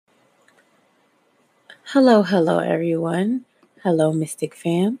Hello, everyone. Hello, Mystic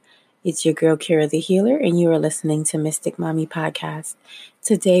fam. It's your girl, Kira the Healer, and you are listening to Mystic Mommy Podcast.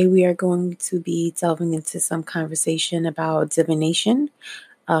 Today, we are going to be delving into some conversation about divination.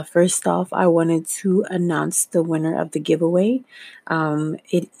 First off, I wanted to announce the winner of the giveaway.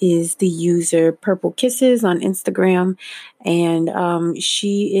 It is the user Purple Kisses on Instagram, and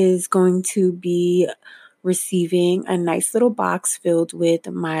she is going to be receiving a nice little box filled with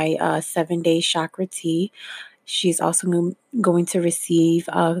my 7-day chakra tea. She's also going to receive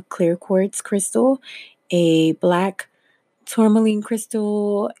a clear quartz crystal, a black tourmaline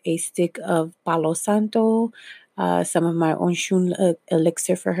crystal, a stick of Palo Santo, some of my Onshun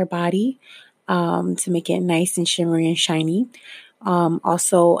elixir for her body to make it nice and shimmery and shiny.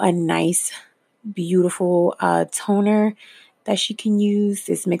 Also, a nice, beautiful toner that she can use.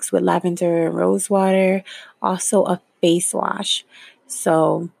 It's mixed with lavender and rose water. Also, a face wash.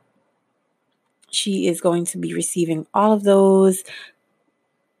 So, she is going to be receiving all of those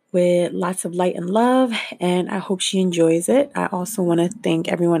with lots of light and love, and I hope she enjoys it. I also want to thank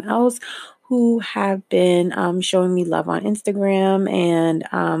everyone else who have been showing me love on Instagram and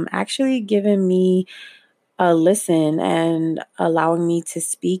actually giving me a listen and allowing me to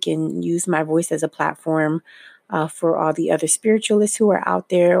speak and use my voice as a platform for all the other spiritualists who are out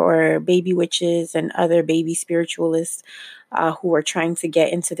there, or baby witches and other baby spiritualists who are trying to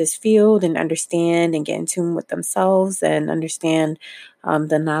get into this field and understand and get in tune with themselves and understand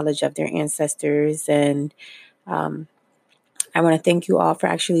the knowledge of their ancestors. And I want to thank you all for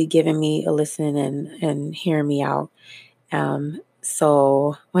actually giving me a listen and hearing me out.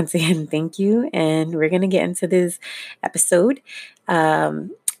 So once again, thank you. And we're going to get into this episode.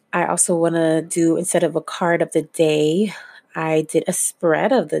 I also want to do, instead of a card of the day, I did a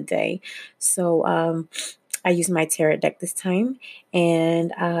spread of the day. So I used my tarot deck this time,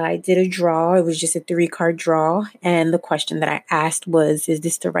 and I did a draw. It was just a 3-card draw. And the question that I asked was, is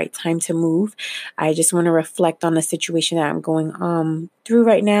this the right time to move? I just want to reflect on the situation that I'm going through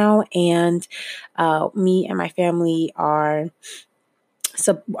right now. And me and my family are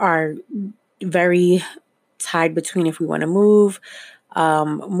very tied between if we want to move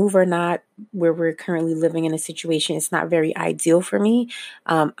or not. Where we're currently living in a situation, it's not very ideal for me.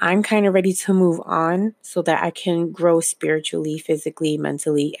 I'm kind of ready to move on so that I can grow spiritually, physically,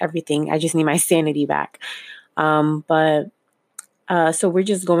 mentally, everything. I just need my sanity back. So we're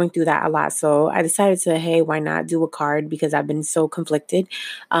just going through that a lot. So I decided to, hey, why not do a card, because I've been so conflicted.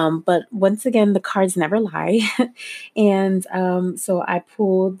 But once again, the cards never lie. And so I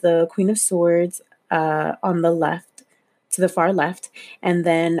pulled the Queen of Swords on the left, to the far left. And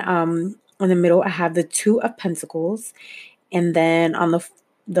then in the middle, I have the Two of Pentacles. And then on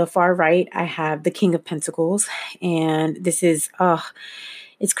the far right, I have the King of Pentacles. And this is,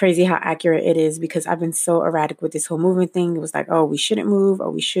 it's crazy how accurate it is, because I've been so erratic with this whole movement thing. It was like, oh, we shouldn't move,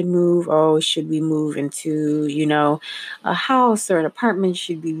 or we should move. Oh, should we move into, a house or an apartment?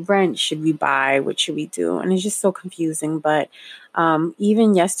 Should we rent? Should we buy? What should we do? And it's just so confusing. But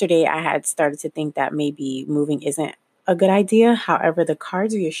even yesterday, I had started to think that maybe moving isn't a good idea. However, the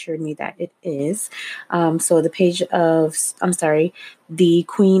cards reassured me that it is. So the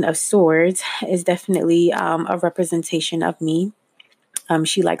Queen of Swords is definitely a representation of me.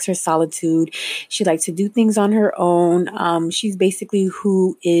 She likes her solitude. She likes to do things on her own. She's basically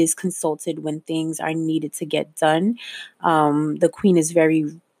who is consulted when things are needed to get done. The queen is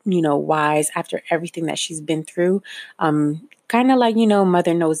very, wise after everything that she's been through. Kind of like,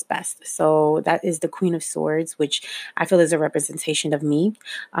 mother knows best. So that is the Queen of Swords, which I feel is a representation of me.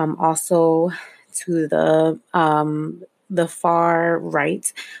 Also to the far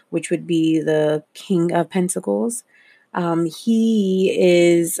right, which would be the King of Pentacles. I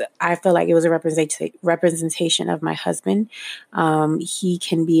feel like it was a representation of my husband. He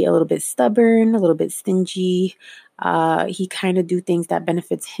can be a little bit stubborn, a little bit stingy. He kind of do things that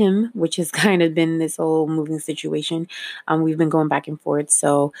benefits him, which has kind of been this whole moving situation. We've been going back and forth.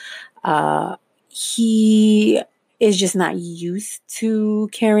 So, he is just not used to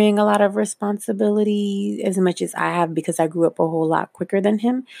carrying a lot of responsibility as much as I have, because I grew up a whole lot quicker than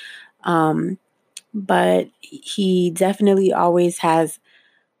him. But he definitely always has,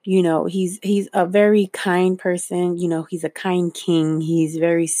 he's a very kind person. He's a kind king. He's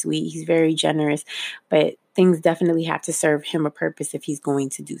very sweet. He's very generous, but things definitely have to serve him a purpose if he's going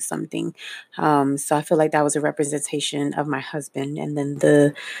to do something. So I feel like that was a representation of my husband. And then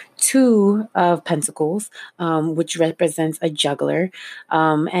the Two of Pentacles, which represents a juggler.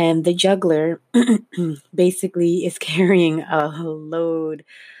 And the juggler basically is carrying a load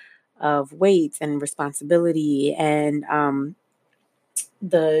of weight and responsibility, and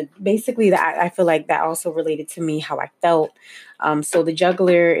basically that I feel like that also related to me, how I felt. So the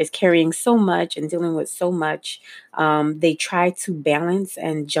juggler is carrying so much and dealing with so much. They try to balance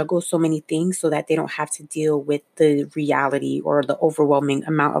and juggle so many things so that they don't have to deal with the reality or the overwhelming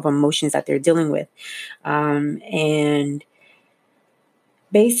amount of emotions that they're dealing with. And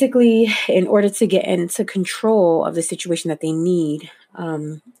basically, in order to get into control of the situation that they need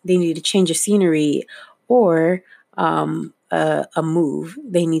to change of scenery or a move.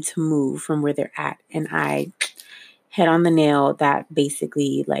 They need to move from where they're at. And I hit on the nail that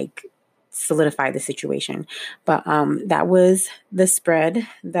basically like solidify the situation. But that was the spread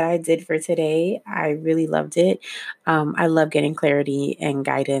that I did for today. I really loved it. I love getting clarity and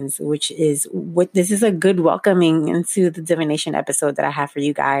guidance, which is what this is a good welcoming into the divination episode that I have for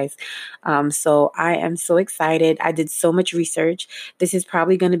you guys. So I am so excited. I did so much research. This is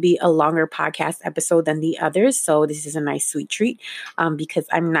probably going to be a longer podcast episode than the others. So this is a nice sweet treat because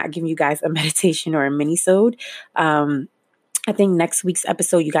I'm not giving you guys a meditation or a mini-sode. I think next week's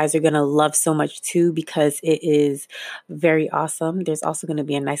episode, you guys are going to love so much too, because it is very awesome. There's also going to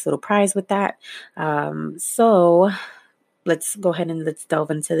be a nice little prize with that. So let's go ahead and let's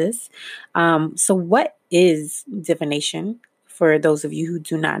delve into this. So what is divination? For those of you who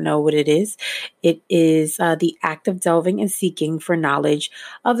do not know what it is the act of delving and seeking for knowledge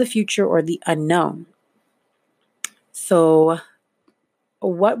of the future or the unknown. So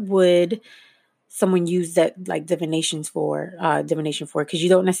what would someone use that like divination for, because you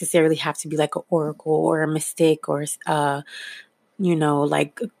don't necessarily have to be like an oracle or a mystic or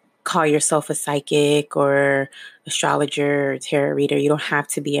like call yourself a psychic or astrologer or tarot reader. You don't have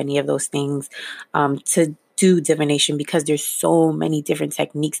to be any of those things to do divination, because there's so many different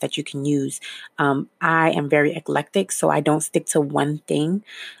techniques that you can use. I am very eclectic, so I don't stick to one thing.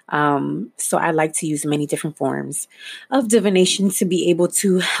 So I like to use many different forms of divination to be able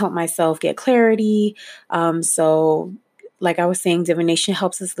to help myself get clarity. So like I was saying, divination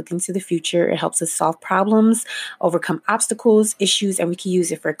helps us look into the future. It helps us solve problems, overcome obstacles, issues, and we can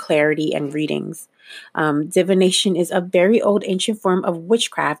use it for clarity and readings. Divination is a very old ancient form of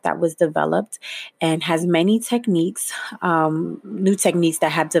witchcraft that was developed and has many techniques, new techniques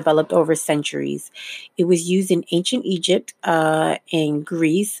that have developed over centuries. It was used in ancient Egypt, in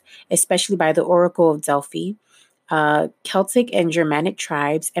Greece, especially by the Oracle of Delphi. Celtic and Germanic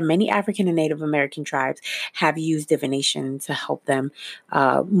tribes and many African and Native American tribes have used divination to help them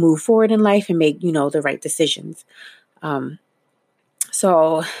move forward in life and make, the right decisions.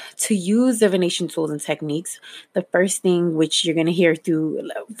 So to use divination tools and techniques, the first thing which you're going to hear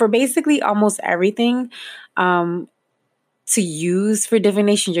for basically almost everything to use for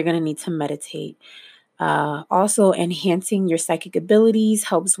divination, you're going to need to meditate. Also, enhancing your psychic abilities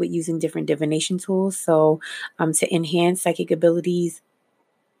helps with using different divination tools. So to enhance psychic abilities,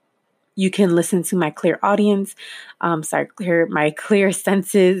 you can listen to my Clear Audience, my Clear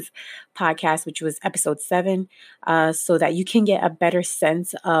Senses podcast, which was episode 7, so that you can get a better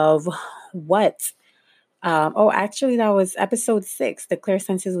sense of what. Actually, that was episode 6. The Clear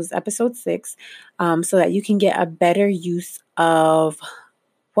Senses was episode 6, so that you can get a better use of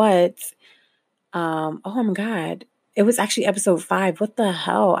what. Oh my God. It was actually episode 5. What the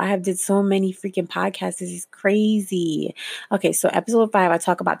hell? I have did so many freaking podcasts. This is crazy. Okay, so episode 5, I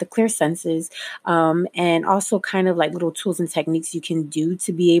talk about the clear senses, and also kind of like little tools and techniques you can do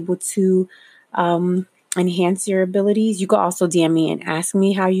to be able to enhance your abilities. You can also DM me and ask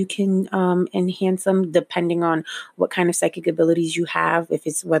me how you can enhance them, depending on what kind of psychic abilities you have.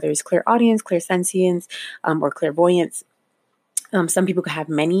 Whether it's clear audience, clear sentience, or clairvoyance. Some people could have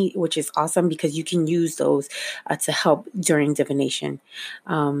many, which is awesome because you can use those to help during divination.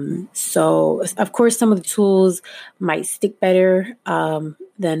 So, of course, some of the tools might stick better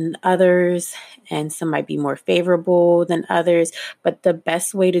than others, and some might be more favorable than others. But the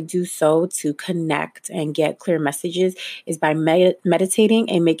best way to do so to connect and get clear messages is by meditating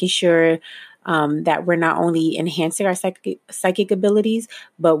and making sure that we're not only enhancing our psychic abilities,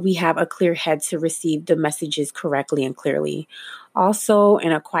 but we have a clear head to receive the messages correctly and clearly. Also,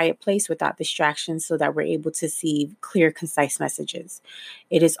 in a quiet place without distractions so that we're able to see clear, concise messages.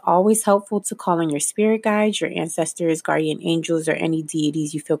 It is always helpful to call on your spirit guides, your ancestors, guardian angels, or any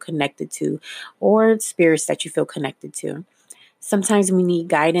deities you feel connected to, or spirits that you feel connected to. Sometimes we need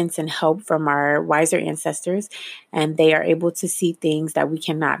guidance and help from our wiser ancestors, and they are able to see things that we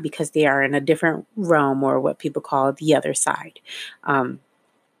cannot because they are in a different realm, or what people call the other side.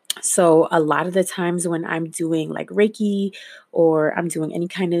 So a lot of the times when I'm doing like Reiki or I'm doing any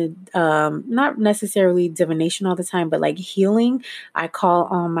kind of, not necessarily divination all the time, but like healing, I call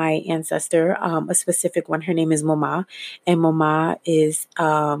on my ancestor, a specific one. Her name is Mama. And Mama is,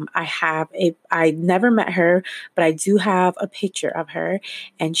 I never met her, but I do have a picture of her.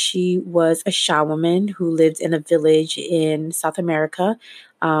 And she was a Sha woman who lived in a village in South America,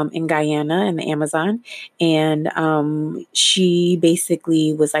 in Guyana in the Amazon. And she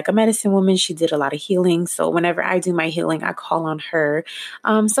basically was like a medicine woman. She did a lot of healing. So whenever I do my healing, I call on her.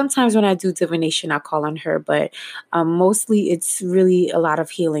 Sometimes when I do divination, I call on her, but mostly it's really a lot of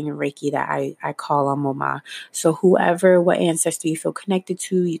healing and Reiki that I call on Moma. So what ancestor you feel connected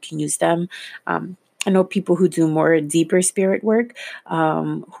to, you can use them. I know people who do more deeper spirit work,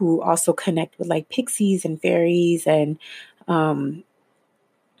 who also connect with like pixies and fairies and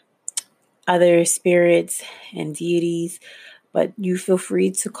other spirits and deities, but you feel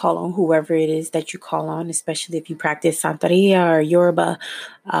free to call on whoever it is that you call on, especially if you practice Santeria or Yoruba,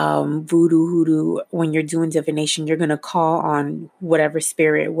 voodoo, hoodoo. When you're doing divination, you're going to call on whatever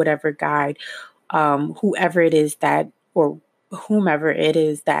spirit, whatever guide, whoever it is that, or whomever it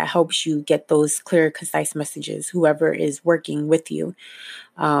is that helps you get those clear, concise messages, whoever is working with you.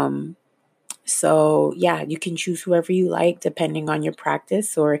 So yeah, you can choose whoever you like depending on your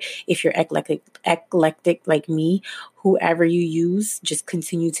practice, or if you're eclectic like me, whoever you use, just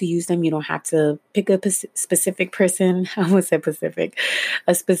continue to use them. You don't have to pick a specific person. I would say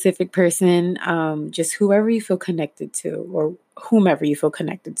a specific person. Just whoever you feel connected to, or whomever you feel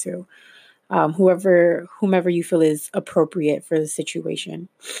connected to, whomever you feel is appropriate for the situation.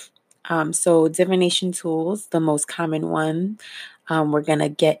 So divination tools, the most common one we're going to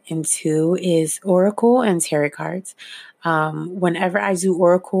get into is Oracle and Tarot cards. Whenever I do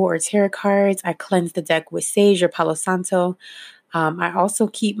Oracle or Tarot cards, I cleanse the deck with Sage or Palo Santo. I also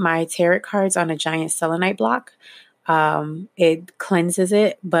keep my tarot cards on a giant selenite block. It cleanses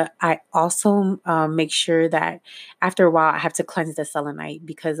it, but I also make sure that after a while I have to cleanse the selenite,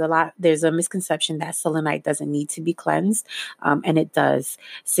 because there's a misconception that selenite doesn't need to be cleansed, and it does.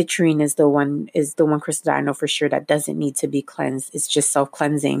 Citrine is the one crystal that I know for sure that doesn't need to be cleansed. It's just self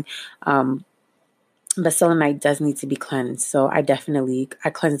cleansing. But selenite does need to be cleansed, so I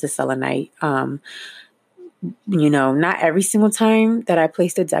cleanse the selenite. Not every single time that I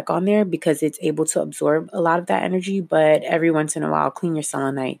place the deck on there, because it's able to absorb a lot of that energy, but every once in a while, clean your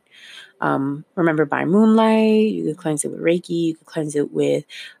selenite. Remember, by moonlight, you could cleanse it with Reiki, you could cleanse it with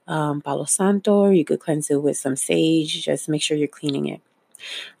Palo Santo, you could cleanse it with some sage. Just make sure you're cleaning it.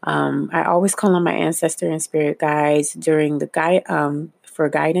 I always call on my ancestor and spirit guides during the guide for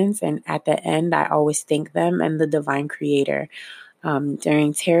guidance, and at the end, I always thank them and the divine creator.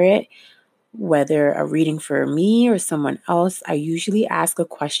 During tarot, whether a reading for me or someone else, I usually ask a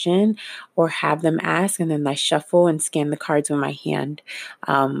question or have them ask, and then I shuffle and scan the cards with my hand.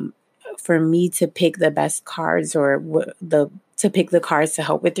 For me to pick the best cards, or to pick the cards to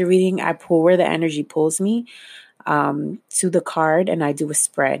help with the reading, I pull where the energy pulls me to the card, and I do a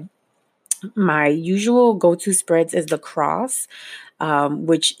spread. My usual go-to spreads is the cross,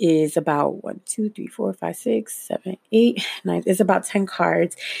 which is about 1, 2, 3, 4, 5, 6, 7, 8, 9. It's about 10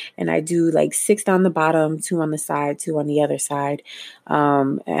 cards. And I do like 6 down the bottom, 2 on the side, 2 on the other side.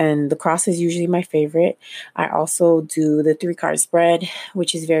 And the cross is usually my favorite. I also do the 3-card spread,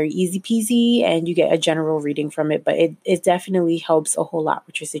 which is very easy peasy, and you get a general reading from it, but it definitely helps a whole lot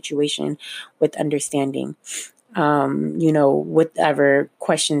with your situation, with understanding whatever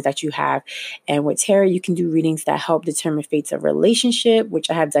questions that you have. And with tarot, you can do readings that help determine fates of relationship, which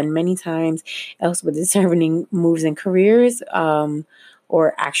I have done many times, else with determining moves in careers,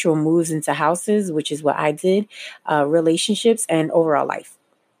 or actual moves into houses, which is what I did, relationships, and overall life.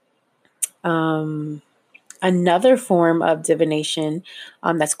 Another form of divination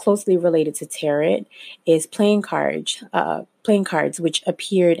that's closely related to tarot is playing cards. Playing cards, which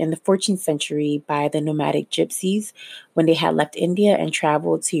appeared in the 14th century by the nomadic gypsies when they had left India and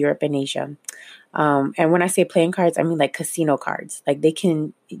traveled to Europe and Asia. And when I say playing cards, I mean like casino cards. Like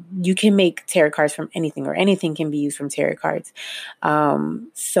you can make tarot cards from anything, or anything can be used from tarot cards.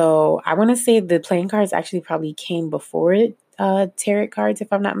 So I want to say the playing cards actually probably came before tarot cards,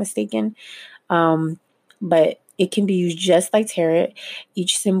 if I'm not mistaken. But it can be used just like tarot.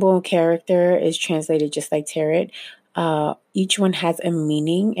 Each symbol and character is translated just like tarot. Each one has a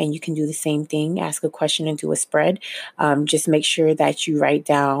meaning, and you can do the same thing. Ask a question and do a spread. Just make sure that you write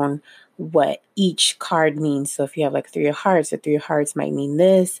down what each card means. So if you have like 3 of hearts, the 3 of hearts might mean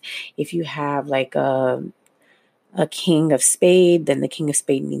this. If you have like a king of spade, then the king of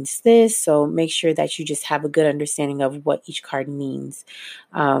spade means this. So make sure that you just have a good understanding of what each card means.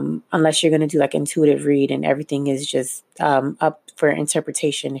 Unless you're going to do like intuitive read and everything is just up for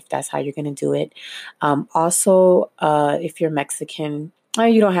interpretation, if that's how you're going to do it. Also, if you're Mexican,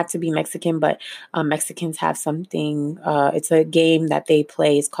 you don't have to be Mexican, but Mexicans have something. It's a game that they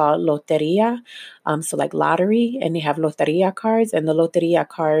play. It's called Loteria. So like lottery, and they have Loteria cards, and the Loteria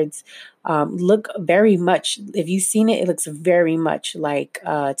cards look very much, if you've seen it, it looks very much like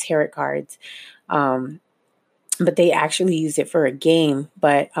tarot cards. Um, but they actually use it for a game.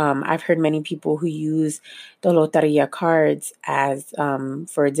 But I've heard many people who use the Loteria cards as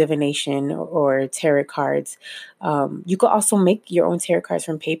for divination or tarot cards. You could also make your own tarot cards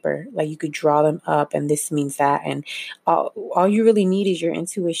from paper. Like you could draw them up, and this means that. And all you really need is your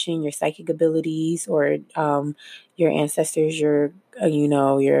intuition, your psychic abilities, or your ancestors, your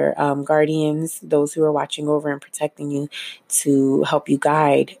your guardians, those who are watching over and protecting you, to help you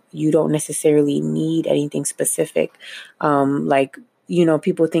guide. You don't necessarily need anything specific.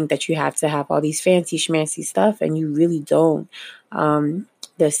 People think that you have to have all these fancy schmancy stuff, and you really don't.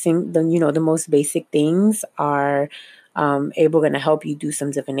 The most basic things are able going to help you do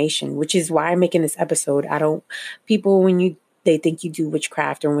some divination, which is why I'm making this episode. People, when they think you do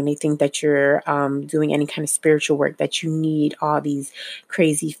witchcraft, or when they think that you're doing any kind of spiritual work, that you need all these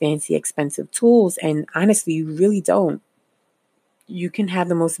crazy, fancy, expensive tools. And honestly, you really don't. You can have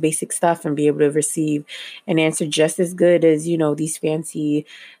the most basic stuff and be able to receive an answer just as good as, these fancy,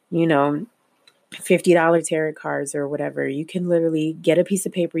 $50 tarot cards or whatever. You can literally get a piece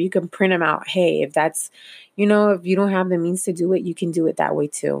of paper. You can print them out. Hey, if that's, if you don't have the means to do it, you can do it that way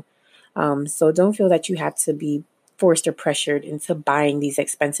too. So don't feel that you have to be forced or pressured into buying these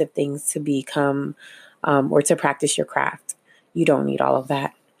expensive things to become or to practice your craft. You don't need all of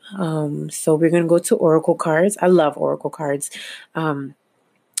that. So we're going to go to oracle cards. I love oracle cards.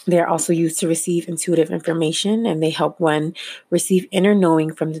 They're also used to receive intuitive information, and they help one receive inner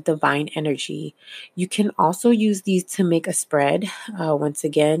knowing from the divine energy. You can also use these to make a spread. Once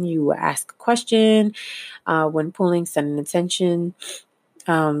again, you will ask a question when pulling, set an intention.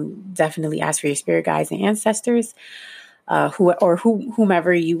 Definitely ask for your spirit guides and ancestors.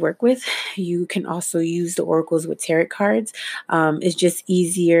 Whomever you work with. You can also use the oracles with tarot cards. It's just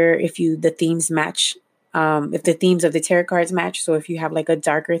easier if the themes match. If the themes of the tarot cards match. So if you have like a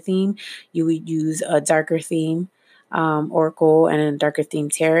darker theme, you would use a darker theme oracle and a darker theme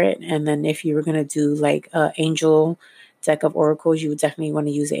tarot. And then if you were going to do like an angel deck of oracles, you would definitely want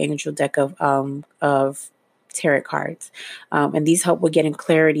to use an angel deck of tarot cards. And these help with getting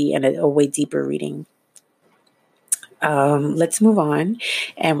clarity and a way deeper reading. Let's move on,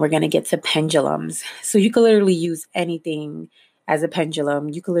 and we're going to get to pendulums. So you could literally use anything as a pendulum.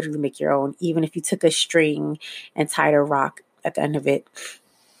 You could literally make your own, even if you took a string and tied a rock at the end of it.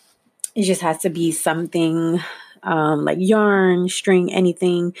 It just has to be something like yarn, string,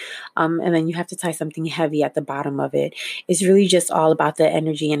 anything. And then you have to tie something heavy at the bottom of it. It's really just all about the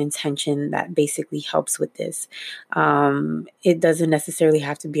energy and intention that basically helps with this. It doesn't necessarily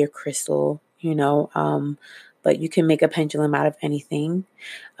have to be a crystal, but you can make a pendulum out of anything.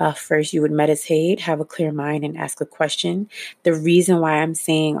 First, you would meditate, have a clear mind, and ask a question. The reason why I'm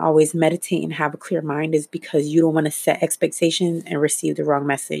saying always meditate and have a clear mind is because you don't want to set expectations and receive the wrong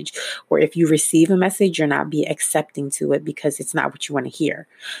message. Or if you receive a message, you're not be accepting to it because it's not what you want to hear.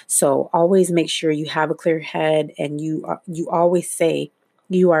 So always make sure you have a clear head, and you always say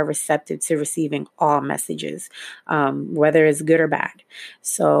you are receptive to receiving all messages, whether it's good or bad.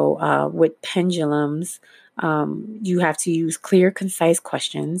 So with pendulums, you have to use clear, concise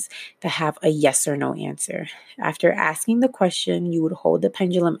questions that have a yes or no answer. After asking the question, you would hold the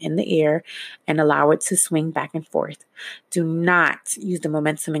pendulum in the air and allow it to swing back and forth. Do not use the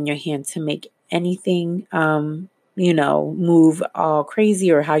momentum in your hand to make anything, move all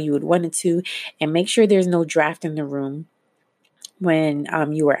crazy or how you would want it to. And make sure there's no draft in the room when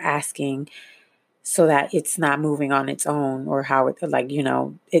you are asking, so that it's not moving on its own, or how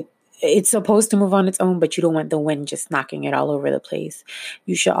it's supposed to move on its own, but you don't want the wind just knocking it all over the place.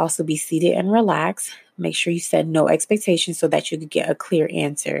 You should also be seated and relaxed. Make sure you set no expectations so that you could get a clear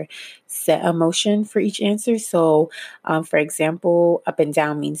answer. Set a motion for each answer. So, for example, up and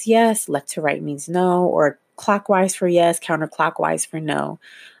down means yes, left to right means no, or clockwise for yes, counterclockwise for no.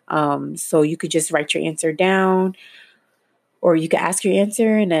 So you could just write your answer down, or you could ask your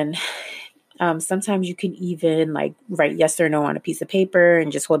answer, and then sometimes you can even like write yes or no on a piece of paper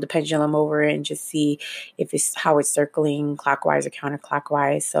and just hold the pendulum over it and just see if it's how it's circling, clockwise or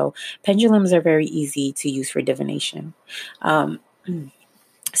counterclockwise. So pendulums are very easy to use for divination.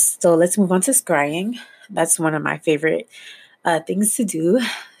 So let's move on to scrying. That's one of my favorite things to do,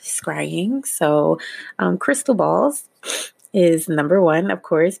 scrying. So crystal balls is number one, of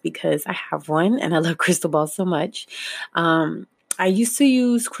course, because I have one and I love crystal balls so much. I used to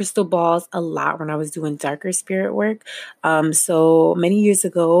use crystal balls a lot when I was doing darker spirit work. So many years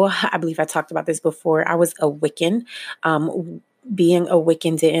ago, I believe I talked about this before, I was a Wiccan. Being a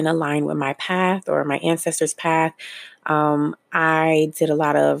Wiccan didn't align with my path or my ancestors' path. Now I do a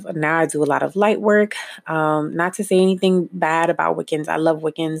lot of light work. Not to say anything bad about Wiccans. I love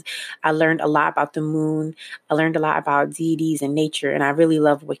Wiccans. I learned a lot about the moon. I learned a lot about deities and nature, and I really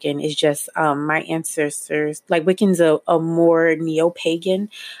love Wiccan. It's just my ancestors, like Wiccan's a more neo-pagan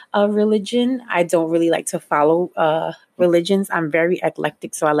religion. I don't really like to follow religions. I'm very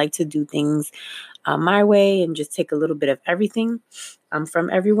eclectic, so I like to do things my way and just take a little bit of everything from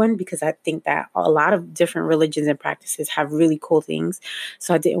everyone, because I think that a lot of different religions and practices have really cool things.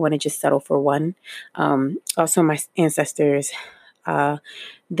 So I didn't want to just settle for one. Also, my ancestors,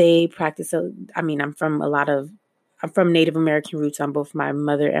 they practice. I'm from Native American roots on both my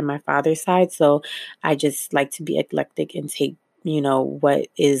mother and my father's side. So I just like to be eclectic and take, what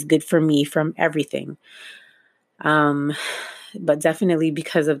is good for me from everything. But definitely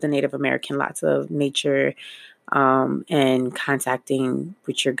because of the Native American, lots of nature and contacting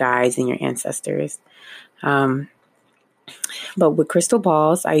with your guides and your ancestors. But with crystal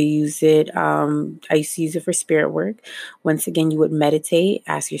balls, I use it. I used to use it for spirit work. Once again, you would meditate,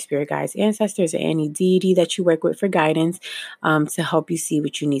 ask your spirit guides, ancestors, or any deity that you work with for guidance to help you see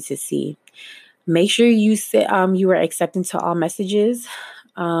what you need to see. Make sure you are accepting to all messages.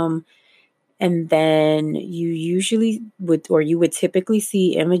 And then you would typically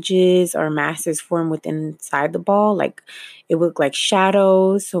see images or masses form inside the ball. Like it would look like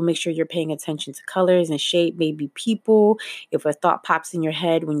shadows. So make sure you're paying attention to colors and shape, maybe people. If a thought pops in your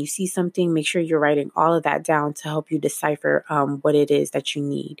head when you see something, make sure you're writing all of that down to help you decipher what it is that you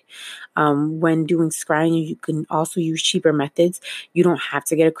need. When doing scrying, you can also use cheaper methods. You don't have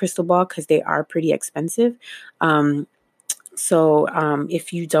to get a crystal ball because they are pretty expensive. So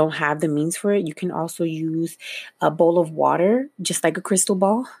if you don't have the means for it, you can also use a bowl of water, just like a crystal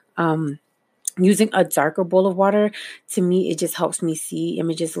ball. Using a darker bowl of water, to me, it just helps me see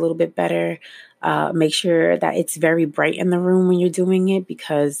images a little bit better. Make sure that it's very bright in the room when you're doing it,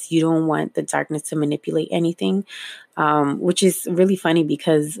 because you don't want the darkness to manipulate anything, which is really funny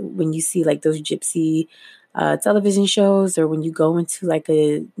because when you see like those gypsy television shows, or when you go into like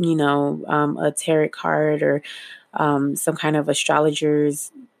a tarot card or some kind of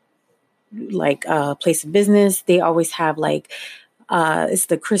astrologer's like place of business, they always have like it's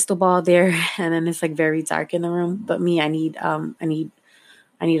the crystal ball there, and then it's like very dark in the room. But me, I need a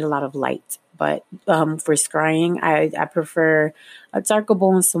lot of light. But for scrying, I prefer a darker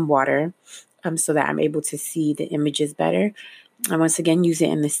bowl and some water, so that I'm able to see the images better. And once again, use it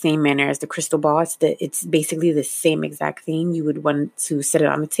in the same manner as the crystal ball. It's basically the same exact thing. You would want to set it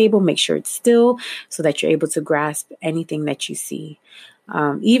on the table, make sure it's still, so that you're able to grasp anything that you see.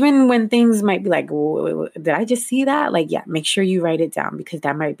 Even when things might be like, did I just see that? Like, yeah, make sure you write it down, because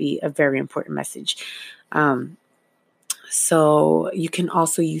that might be a very important message. So you can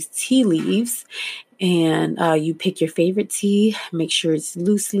also use tea leaves, and you pick your favorite tea. Make sure it's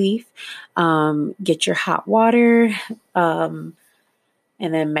loose leaf. Get your hot water, and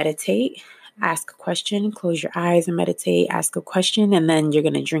then meditate. Ask a question, close your eyes and meditate, ask a question, and then you're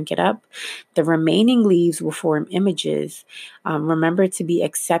going to drink it up. The remaining leaves will form images. Remember to be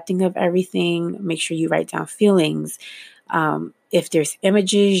accepting of everything. Make sure you write down feelings. If there's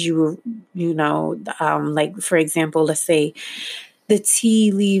images, like for example, let's say the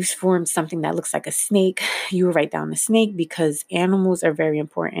tea leaves form something that looks like a snake. You will write down the snake, because animals are very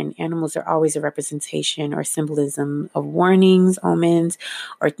important. Animals are always a representation or symbolism of warnings, omens,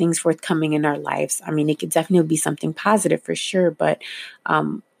 or things forthcoming in our lives. I mean, it could definitely be something positive for sure, but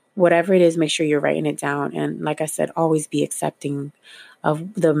whatever it is, make sure you're writing it down. And like I said, always be accepting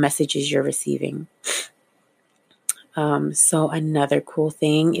of the messages you're receiving. So another cool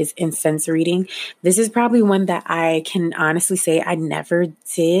thing is incense reading. This is probably one that I can honestly say I never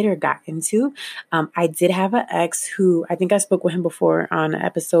did or got into. I did have an ex who, I think I spoke with him before on an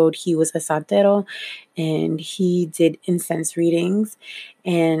episode. He was a santero, and he did incense readings,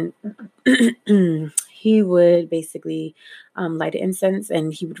 and he would basically light incense,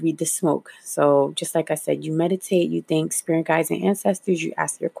 and he would read the smoke. So just like I said, you meditate, you thank spirit guides and ancestors, you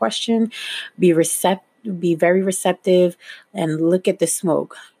ask your question, be very receptive, and look at the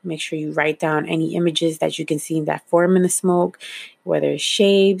smoke. Make sure you write down any images that you can see that form in the smoke, whether it's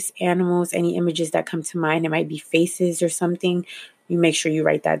shapes, animals, any images that come to mind. It might be faces or something. You make sure you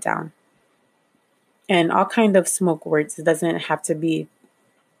write that down. and all kind of smoke works. It doesn't have to be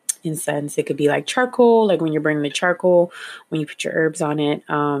incense. It could be like charcoal, like when you're burning the charcoal, when you put your herbs on it.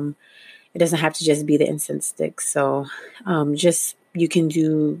 It doesn't have to just be the incense sticks. So just you can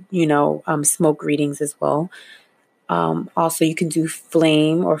do, smoke readings as well. Also, you can do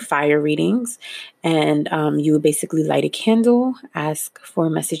flame or fire readings, and you would basically light a candle, ask for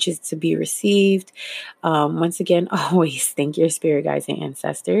messages to be received. Once again, always thank your spirit guides and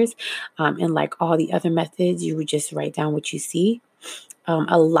ancestors. And like all the other methods, you would just write down what you see.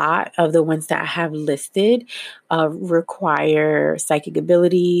 A lot of the ones that I have listed require psychic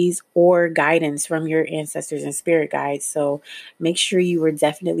abilities or guidance from your ancestors and spirit guides. So make sure you are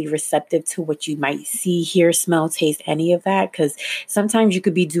definitely receptive to what you might see, hear, smell, taste, any of that. Because sometimes you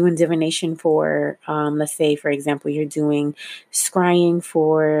could be doing divination for, let's say, for example, you're doing scrying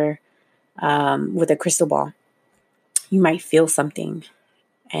for with a crystal ball. You might feel something,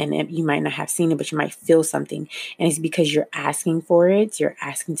 and you might not have seen it, but you might feel something. And it's because you're asking for it. You're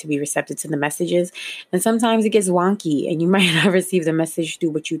asking to be receptive to the messages. And sometimes it gets wonky and you might not receive the message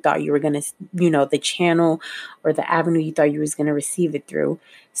through what you thought you were going to, the channel or the avenue you thought you was going to receive it through.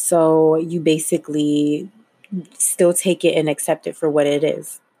 So you basically still take it and accept it for what it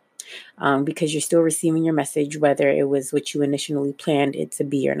is. Because you're still receiving your message, whether it was what you initially planned it to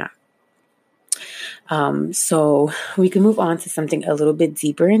be or not. So we can move on to something a little bit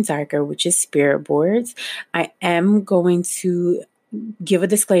deeper and darker, which is spirit boards. I am going to give a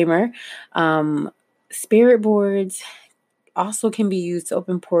disclaimer. Spirit boards also can be used to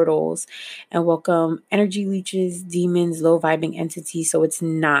open portals and welcome energy leeches, demons, low vibing entities. So it's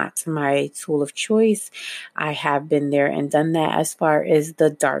not my tool of choice. I have been there and done that as far as the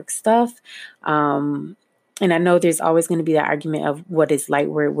dark stuff. And I know there's always going to be that argument of what is light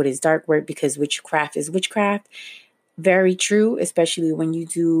work, what is dark work, because witchcraft is witchcraft. Very true, especially when you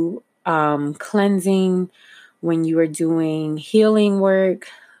do cleansing, when you are doing healing work,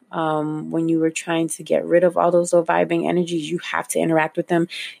 when you are trying to get rid of all those low vibing energies. You have to interact with them.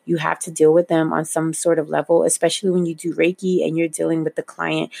 You have to deal with them on some sort of level, especially when you do Reiki and you're dealing with the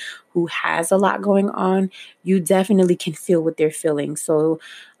client who has a lot going on. You definitely can feel what they're feeling. So,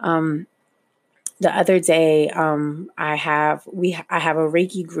 the other day, I have a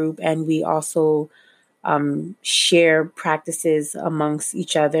Reiki group, and we also share practices amongst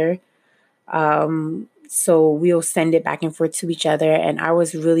each other. So we'll send it back and forth to each other. And I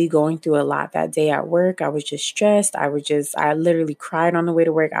was really going through a lot that day at work. I was just stressed. I literally cried on the way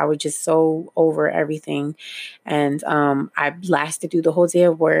to work. I was just so over everything. And I blasted through the whole day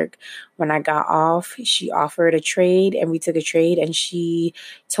of work. When I got off, she offered a trade and we took a trade. And she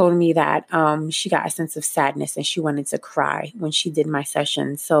told me that she got a sense of sadness and she wanted to cry when she did my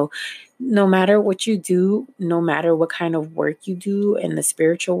session. So no matter what you do, no matter what kind of work you do in the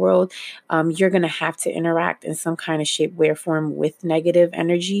spiritual world, you're going to have to interact in some kind of shape, way, or form with negative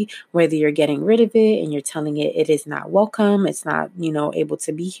energy, whether you're getting rid of it and you're telling it is not welcome, it's not, able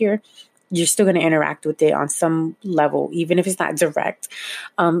to be here. You're still going to interact with it on some level, even if it's not direct.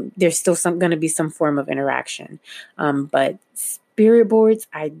 There's still going to be some form of interaction. But spirit boards,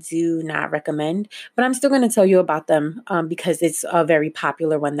 I do not recommend, but I'm still going to tell you about them because it's a very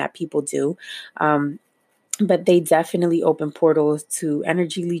popular one that people do. But they definitely open portals to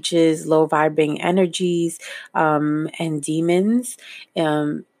energy leeches, low vibrating energies, and demons.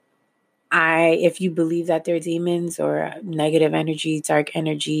 If you believe that they're demons or negative energy, dark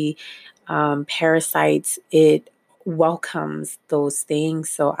energy, parasites, it welcomes those things.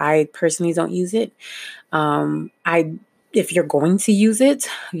 So I personally don't use it. If you're going to use it,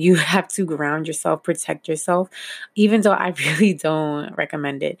 you have to ground yourself, protect yourself, even though I really don't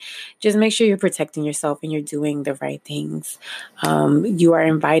recommend it. Just make sure you're protecting yourself and you're doing the right things. You are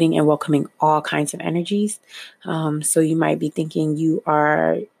inviting and welcoming all kinds of energies. So you might be thinking you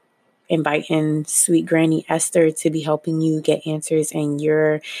are inviting sweet Granny Esther to be helping you get answers, and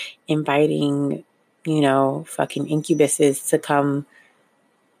you're inviting, fucking incubuses to come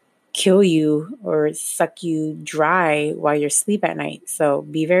kill you or suck you dry while you're asleep at night. So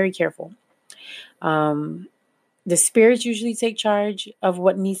be very careful. The spirits usually take charge of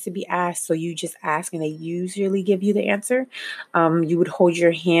what needs to be asked. So you just ask and they usually give you the answer. You would hold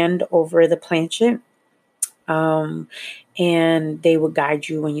your hand over the planchette. And they would guide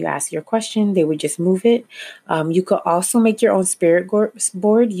you when you ask your question. They would just move it. You could also make your own spirit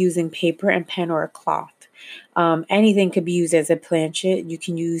board using paper and pen or a cloth. Anything could be used as a planchette. You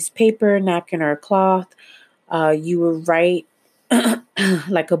can use paper, napkin, or a cloth. You would write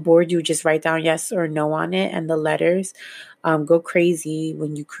like a board. You would just write down yes or no on it, and the letters. Go crazy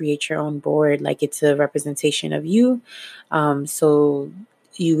when you create your own board, like it's a representation of you. So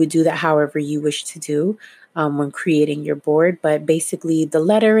you would do that however you wish to do when creating your board. But basically, the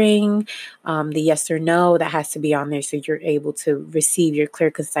lettering, the yes or no, that has to be on there so you're able to receive your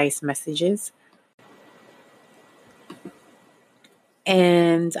clear, concise messages.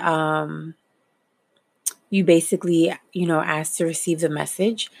 And you basically, ask to receive the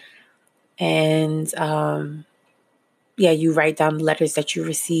message. And you write down the letters that you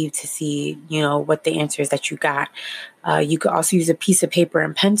received to see, what the answers that you got. You could also use a piece of paper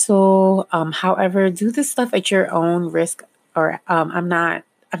and pencil. However, do this stuff at your own risk. Or I'm not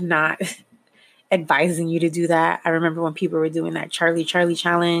advising you to do that. I remember when people were doing that Charlie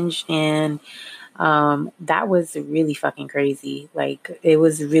challenge, and that was really fucking crazy. Like, it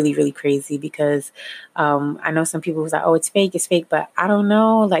was really, really crazy because I know some people was like, oh, it's fake, but I don't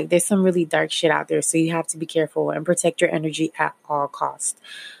know. Like, there's some really dark shit out there. So you have to be careful and protect your energy at all costs.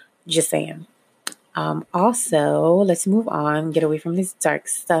 Just saying. Also, let's move on, get away from this dark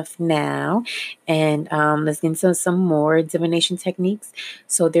stuff now, and let's get into some more divination techniques.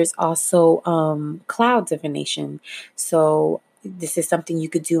 So there's also cloud divination. So this is something you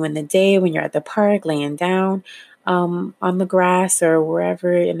could do in the day when you're at the park, laying down on the grass or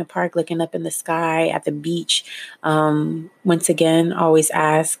wherever in the park, looking up in the sky, at the beach. Once again, always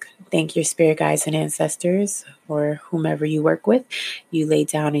thank your spirit guides and ancestors or whomever you work with. You lay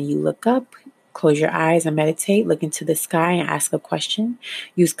down and you look up. Close your eyes and meditate. Look into the sky and ask a question.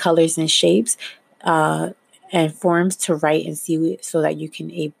 Use colors and shapes and forms to write and see so that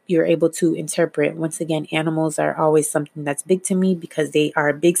you're able to interpret. Once again, animals are always something that's big to me because they are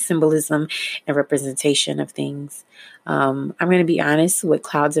a big symbolism and representation of things. I'm going to be honest, with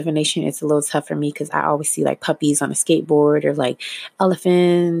cloud divination, it's a little tough for me because I always see like puppies on a skateboard or like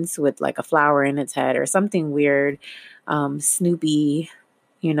elephants with like a flower in its head or something weird. Snoopy,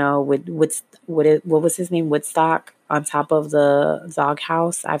 what was his name? Woodstock on top of the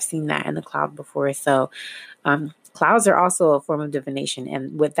doghouse. I've seen that in the cloud before. So clouds are also a form of divination.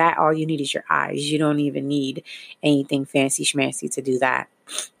 And with that, all you need is your eyes. You don't even need anything fancy schmancy to do that.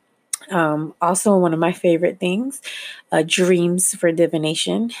 Also, one of my favorite things, dreams for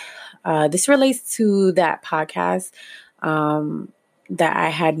divination. This relates to that podcast that I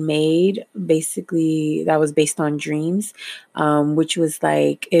had made, basically that was based on dreams, which was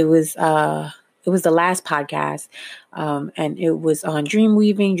like, it was the last podcast, and it was on dream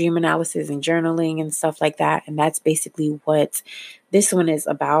weaving, dream analysis, and journaling and stuff like that. And that's basically what this one is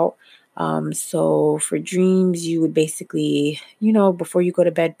about. So for dreams, you would basically, before you go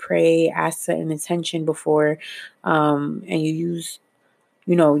to bed, pray, ask an intention before, and you use,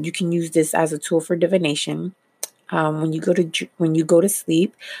 you can use this as a tool for divination. When you go to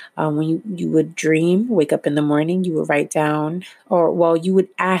sleep, when you would dream, wake up in the morning, you would write down, you would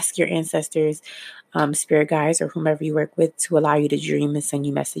ask your ancestors, spirit guides, or whomever you work with to allow you to dream and send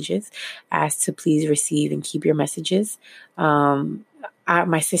you messages. Ask to please receive and keep your messages.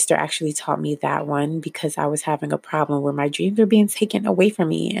 My sister actually taught me that one because I was having a problem where my dreams were being taken away from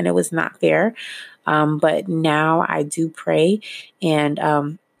me and it was not fair. But now I do pray,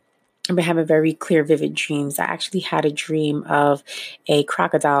 and I've been having very clear, vivid dreams. I actually had a dream of a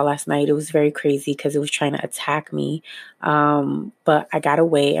crocodile last night. It was very crazy because it was trying to attack me. But I got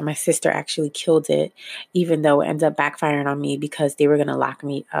away, and my sister actually killed it, even though it ended up backfiring on me because they were going to lock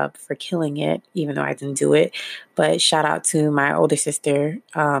me up for killing it, even though I didn't do it. But shout out to my older sister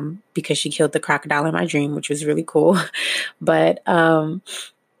because she killed the crocodile in my dream, which was really cool. But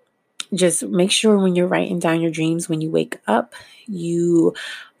just make sure when you're writing down your dreams, when you wake up, you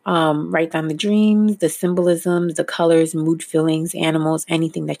write down the dreams, the symbolisms, the colors, mood, feelings, animals,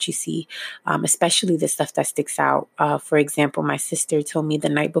 anything that you see, especially the stuff that sticks out. For example, my sister told me the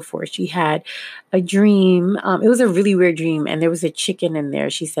night before she had a dream. It was a really weird dream, and there was a chicken in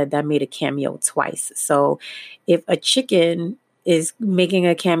there. She said that made a cameo twice. So if a chicken is making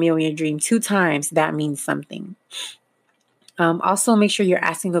a cameo in your dream 2 times, that means something. Also, make sure you're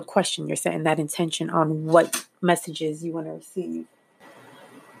asking a question. You're setting that intention on what messages you want to receive.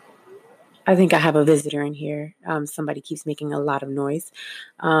 I think I have a visitor in here. Somebody keeps making a lot of noise.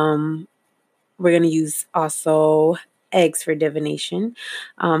 We're going to use also eggs for divination.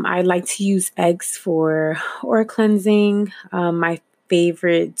 I like to use eggs for aura cleansing. My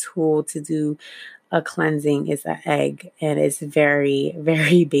favorite tool to do a cleansing is an egg, and it's very,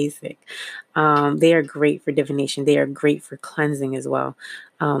 very basic. They are great for divination. They are great for cleansing as well.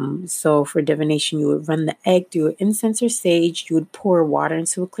 So for divination, you would run the egg through an incense or sage. You would pour water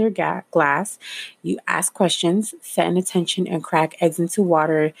into a clear glass. You ask questions, set an intention, and crack eggs into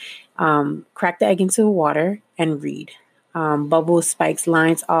water. Crack the egg into the water and read. Bubbles, spikes,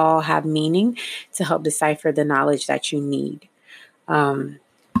 lines all have meaning to help decipher the knowledge that you need.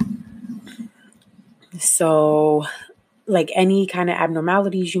 So like any kind of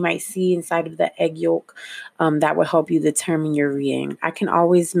abnormalities you might see inside of the egg yolk, that will help you determine your reading. I can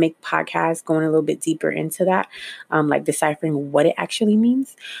always make podcasts going a little bit deeper into that, like deciphering what it actually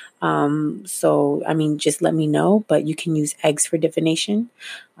means. So, I mean, just let me know, but you can use eggs for divination.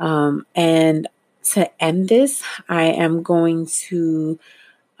 And to end this, I am going to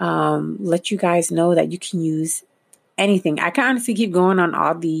let you guys know that you can use anything. I can honestly keep going on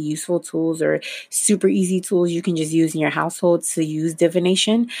all the useful tools or super easy tools you can just use in your household to use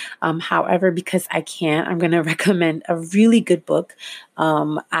divination. However, because I can't, I'm going to recommend a really good book.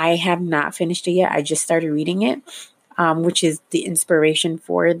 I have not finished it yet. I just started reading it. Which is the inspiration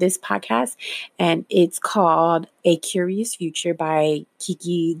for this podcast. And it's called A Curious Future by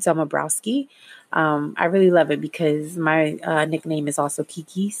Kiki Domobrowski. I really love it because my nickname is also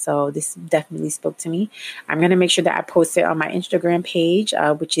Kiki. So this definitely spoke to me. I'm going to make sure that I post it on my Instagram page,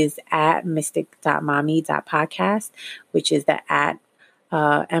 which is at mystic.mommy.podcast, which is the at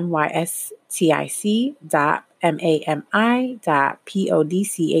mystic.mami.podcast.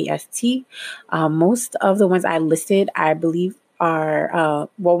 Most of the ones I listed, I believe, are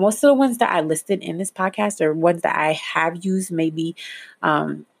most of the ones that I listed in this podcast are ones that I have used, maybe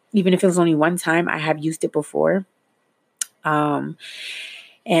even if it was only one time, I have used it before.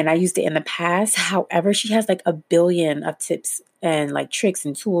 And I used it in the past. However, she has like a billion of tips and like tricks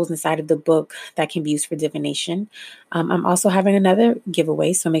and tools inside of the book that can be used for divination. I'm also having another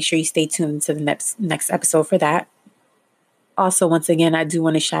giveaway, so make sure you stay tuned to the next episode for that. Also, once again, I do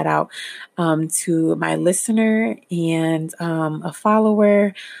want to shout out to my listener and a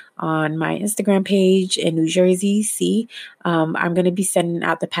follower on my Instagram page in New Jersey. See, I'm going to be sending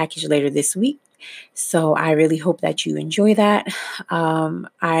out the package later this week. So I really hope that you enjoy that.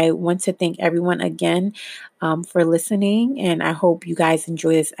 I want to thank everyone again for listening, and I hope you guys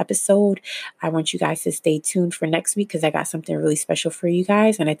enjoy this episode. I want you guys to stay tuned for next week because I got something really special for you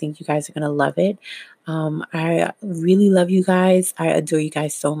guys, and I think you guys are going to love it. I really love you guys. I adore you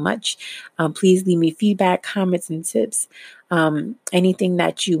guys so much. Please leave me feedback, comments, and tips. Anything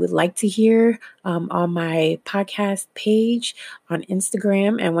that you would like to hear on my podcast page on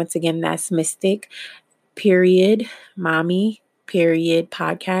Instagram. And once again, that's Mystic Mommy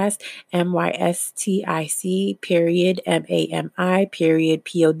podcast, MYSTIC MAMI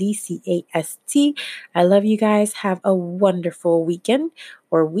PODCAST. I love you guys. Have a wonderful weekend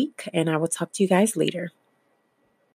or week, and I will talk to you guys later.